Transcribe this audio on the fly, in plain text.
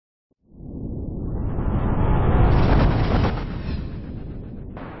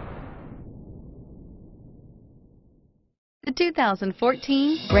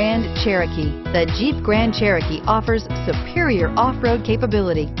2014 Grand Cherokee. The Jeep Grand Cherokee offers superior off-road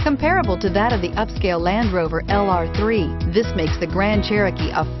capability comparable to that of the upscale Land Rover LR3. This makes the Grand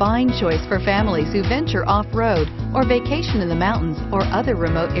Cherokee a fine choice for families who venture off-road or vacation in the mountains or other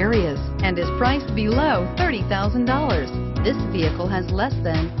remote areas, and is priced below $30,000. This vehicle has less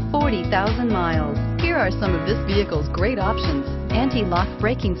than 40,000 miles. Here are some of this vehicle's great options: anti-lock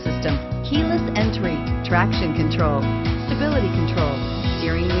braking system, keyless entry, traction control, stability control,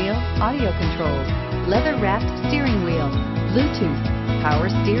 steering wheel audio controls, leather-wrapped steering wheel, Bluetooth, power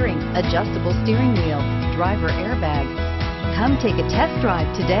steering, adjustable steering wheel, driver airbag. Come take a test drive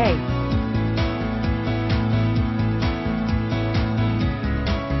today.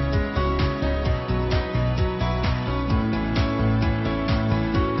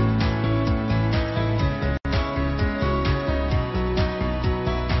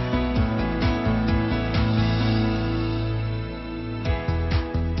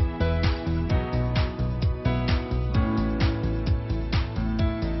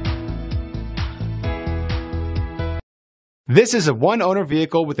 This is a one-owner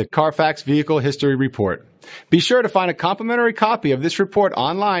vehicle with a Carfax Vehicle History Report. Be sure to find a complimentary copy of this report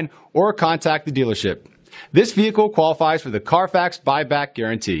online or contact the dealership. This vehicle qualifies for the Carfax Buyback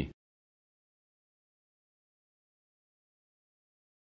Guarantee.